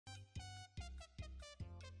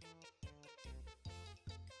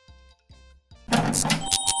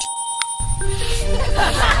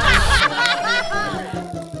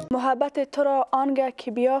محبت تو را آنگه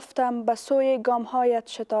که بیافتم به سوی گامهایت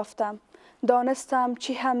شتافتم. دانستم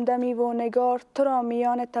چی همدمی و نگار تو را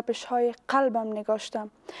میان تپش‌های قلبم نگاشتم.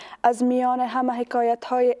 از میان همه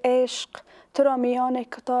حکایت‌های عشق تو را میان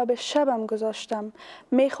کتاب شبم گذاشتم.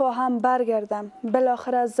 میخواهم برگردم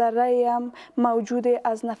بالاخره ذره‌ایم موجود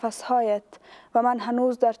از نفسهایت و من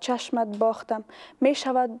هنوز در چشمت باختم. می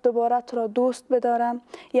شود دوباره تو را دوست بدارم،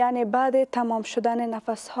 یعنی بعد تمام شدن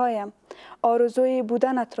نفسهایم. آرزوی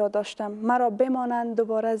بودنت را داشتم، مرا بمانند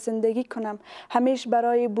دوباره زندگی کنم. همیشه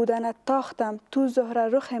برای بودنت تاختم، تو زهره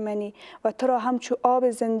رخ منی و تو را همچو آب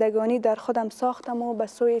زندگانی در خودم ساختم و به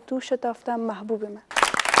سوی تو شتافتم محبوب من.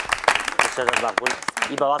 بسیار مقبول.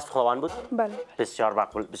 این به وصف خداوند بود؟ بله. بسیار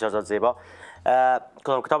مقبول، بسیار زیبا.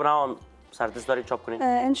 کدام کتاب نام سردست دارید چاپ کنید؟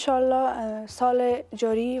 انشالله سال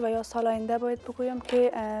جاری و یا سال آینده باید بگویم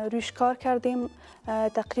که روش کار کردیم.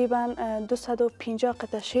 تقریبا 250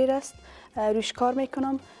 قطعه شعر است. روش کار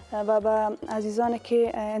میکنم و به عزیزانی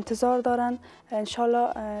که انتظار دارن انشالله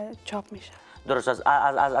چاپ میشه. درست است.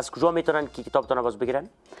 از کجا میتونن که کتابتون باز بگیرن؟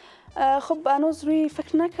 خب هنوز روی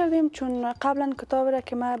فکر نکردیم، چون قبلا کتاب را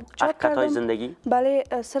که ما چاپ کردم زندگی؟ بله،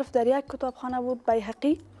 صرف در یک کتابخانه بود،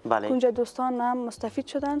 بیهقی. بله. اونجا دوستان هم مستفید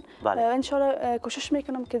شدن. بله. انشالله کوشش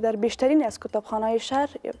میکنم که در بیشترین از کتابخانه‌های شهر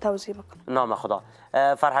توزیع بکنم. نام خدا.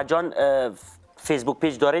 فرهاد جان فیسبوک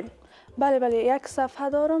پیج دارین؟ بله بله، یک صفحه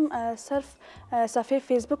دارم، صرف صفحه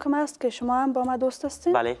فیسبوکم است که شما هم با ما دوست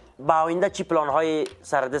هستین. بله. با آینده چی پلان های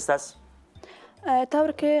سردست است؟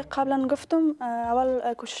 طور که قبلا گفتم،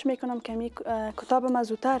 اول کوشش میکنم که کتابم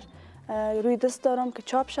زودتر روی دست دارم که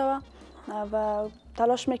چاپ شوه و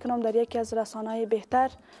تلاش میکنم در یکی از رسانه‌های بهتر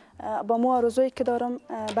با مو آرزویی که دارم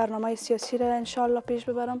برنامه سیاسی را انشالله پیش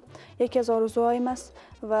ببرم. یکی از آرزوهایم است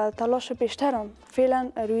و تلاش بیشترم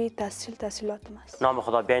فعلا روی تحصیلاتم است. نام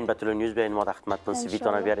خدا، بیاین به تلو نیوز، بیاین ما در خدمتتون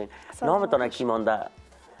سیویتون بیارین. نامتون کی مانده؟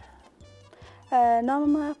 نام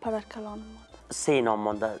ما پدرکلان مانده. 3 نام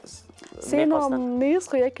مانده. 3 نام نیست،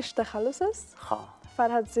 خو یکیش تخلص است.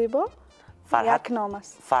 فرهاد زیبا. یک نام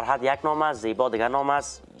است. فرهاد یک نام است، زیبا دیگر نام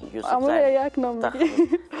است. اما یک نام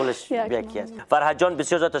کلش یکی است. فرهاد جان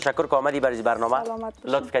بسیار زیاد تشکر که آمدی برای برنامه.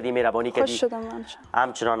 لطف کردی، مهربانی کردی. خوش شدم.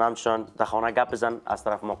 همچنان در خانه گپ بزن، از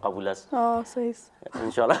طرف ما قبول است. صحیح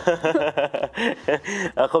ان شاء الله.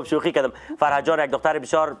 خب شوخی کردم. فرهاد جان یک دختر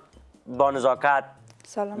بسیار با نزاکت،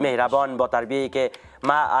 مهربان، با تربیتی که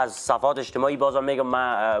ما از صفحات اجتماعی بازم میگم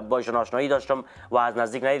ما با ایشون آشنایی داشتم و از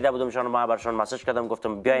نزدیک ندیده بودمشان. ما برشان مسیج کردم،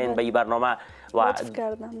 گفتم بیاین به این برنامه و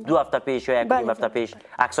 2 هفته پیش یا 1 هفته پیش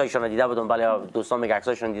عکسایشون دیده بودم. بله، دوستان میگه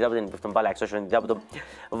عکسایشون دیده بودین، گفتم بله عکسایشون دیده بودم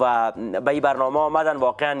و به این برنامه آمدن.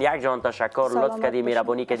 واقعا یک جان تشکر، لطف کردی،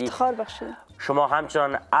 مهربانی کردی. شما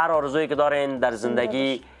همچنان هر آرزویی که دارین در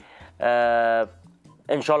زندگی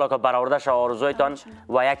انشالله که برآورده شود آرزویتان.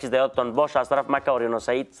 و یک چیز یادتان باشه، از طرف مکه آریانا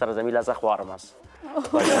سعید سرزمین لحظه خوارم است.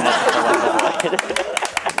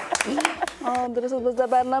 درست است. در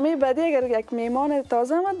برنامه بعدی اگر یک میمان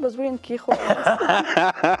تازه آمد باز بگین کی خوارم است.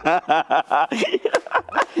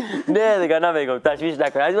 نه دیگه نمیگم، تشویش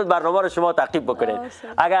نکنید. از برنامه رو شما تعقیب بکنید.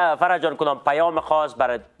 اگر فرهاد جان کدام پیام خاص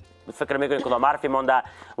برای فکر میکنید کدام حرفی مانده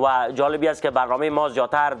و جالبی است که برنامه ما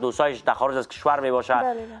زیادتر دوستایش در خارج از کشور می باشه،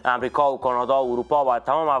 امریکا و کانادا و اروپا و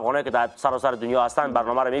تمام افغانایی که در سراسر دنیا هستند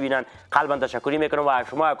برنامه رو میبینن. قلبا تشکری میکنم و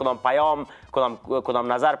شما کدام پیام،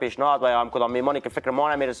 کدام نظر، پیشنهاد و یا هم کدام میمانی که فکر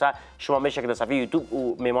ما نمیرسه، شما میشه که در صفحه یوتیوب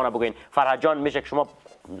و میمانه بگوین. فرهاد جان میشه که شما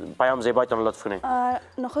پیام زیبایتان لطف کنید.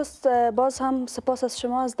 نخست باز هم سپاس از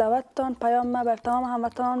شما از دعوتتان. پیام ما بر تمام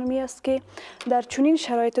هموطنان می است که در چنین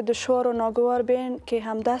شرایط دشوار و ناگوار بین که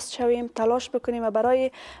هم دست شویم، تلاش بکنیم و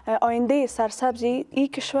برای آینده سرسبز این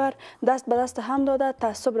کشور دست به دست هم داده،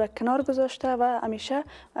 تعصب را کنار گذاشته و همیشه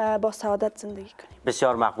با سعادت زندگی کنیم.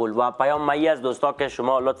 بسیار مقبول. و پیام مایی از دوستا که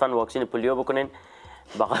شما لطفاً واکسین پولیو بکنین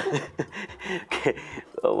که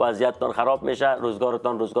وضعیتتان خراب میشه،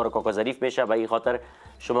 روزگارتان روزگار کاکا ظریف میشه. به این خاطر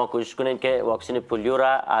شما کوشش کنین که واکسین پولیو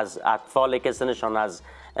را از اطفالی که سنشان از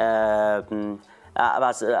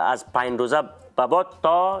 5 روزه به بعد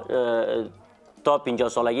تا 50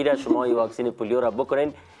 سالگی را شما این واکسین پولیو را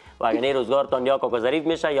بکنین و اگر نه روزگارتان یا کاکا ظریف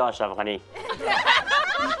میشه یا اشرف غنی.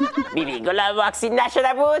 بیبی گل واکسین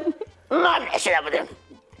نشده بود، ما نشده بودیم،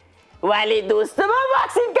 ولی دوست ما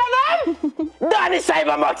واکسین کردم، دانش صاحب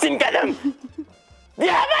واکسین کردم.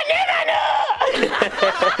 دیوانه منو.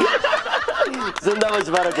 زنده باش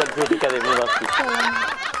فرهاد جان، توفیق کردیم.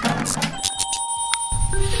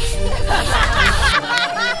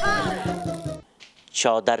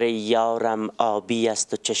 چادر یارم آبی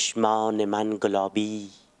است و چشمان من گلابی.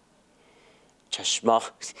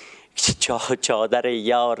 چادر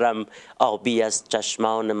یارم آبی است،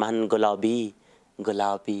 چشمان من گلابی.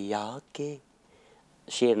 گلابی که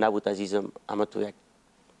شعر نبود عزیزم، اما تو یک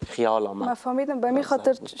خیال آمد. من فهمیدم به می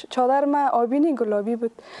خاطر چادر من آبینی گلابی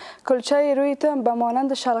بود. کلچه روی تو به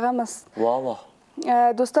مانند شلغم است. واه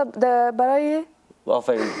دوستا برای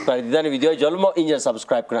آفرین. برای دیدن ویدیوهای جالب ما اینجا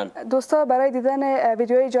سابسکرایب کنن. دوستا برای دیدن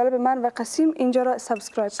ویدیوهای جالب من و قسیم اینجا را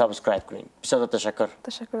سابسکرایب کنین. بسیار تشکر.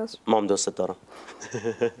 تشکر از ما هم دوست دارم.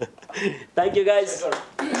 Thank you guys.